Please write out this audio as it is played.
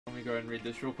me go ahead and read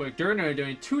this real quick. Grunor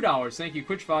doing $2. Thank you.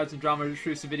 Twitch VODs and drama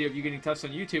introduced a video of you getting Tusks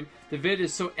on YouTube. The vid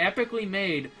is so epically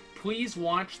made. Please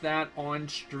watch that on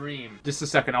stream. Just a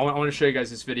second. I want to show you guys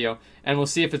this video, and we'll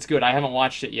see if it's good. I haven't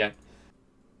watched it yet.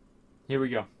 Here we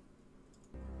go.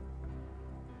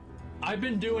 I've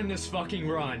been doing this fucking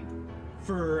run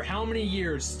for how many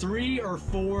years? 3 or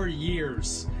 4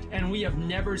 years. And we have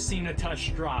never seen a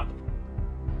touch drop.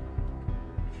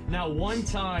 Now, one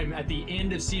time at the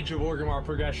end of Siege of Orgrimmar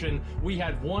progression, we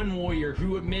had one warrior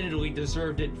who admittedly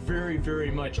deserved it very, very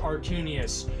much.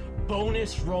 Artunius.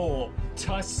 Bonus roll,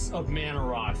 Tusks of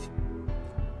Mannoroth.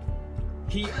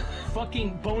 He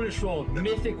fucking bonus rolled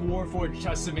Mythic Warforged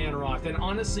Tusks of Mannoroth, and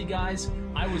honestly, guys,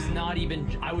 I was not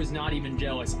even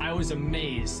jealous. I was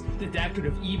amazed that that could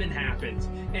have even happened.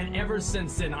 And ever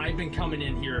since then, I've been coming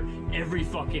in here every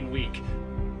fucking week.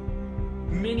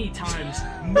 Many times,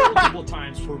 multiple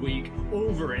times per week,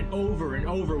 over and over and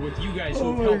over with you guys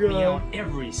who've helped me out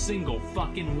every single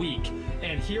fucking week.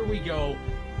 And here we go,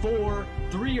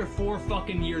 3 or 4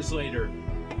 fucking years later.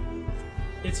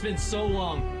 It's been so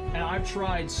long, and I've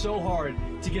tried so hard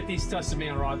to get these Tusks of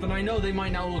Mannoroth, and I know they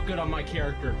might not look good on my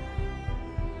character.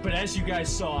 But as you guys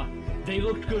saw, they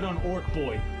looked good on Orc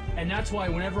Boy. And that's why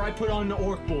whenever I put on the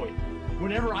Orc Boy,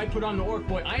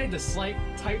 I had to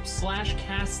type /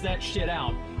 cast that shit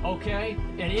out, okay?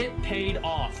 And it paid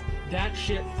off. That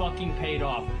shit fucking paid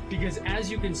off. Because as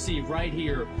you can see right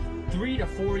here, 3 to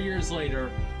 4 years later,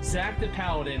 Zach the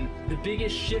Paladin, the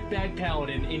biggest shitbag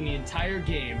paladin in the entire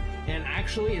game, and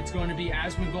actually it's going to be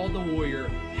Asmongold the Warrior,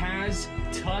 has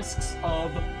Tusks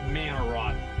of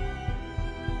Mannoroth.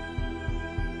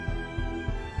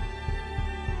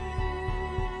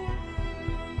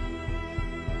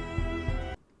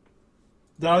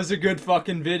 That was a good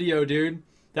fucking video, dude.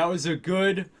 That was a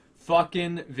good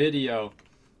fucking video.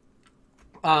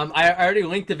 I already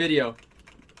linked the video.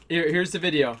 Here's the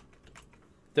video.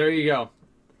 There you go.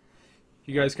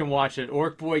 You guys can watch it.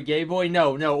 Orc Boy, Gay Boy?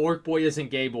 No, Orc Boy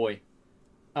isn't Gay Boy.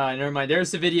 Never mind.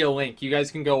 There's the video link. You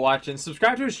guys can go watch it. And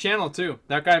subscribe to his channel, too.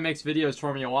 That guy makes videos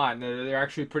for me a lot, and they're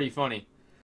actually pretty funny.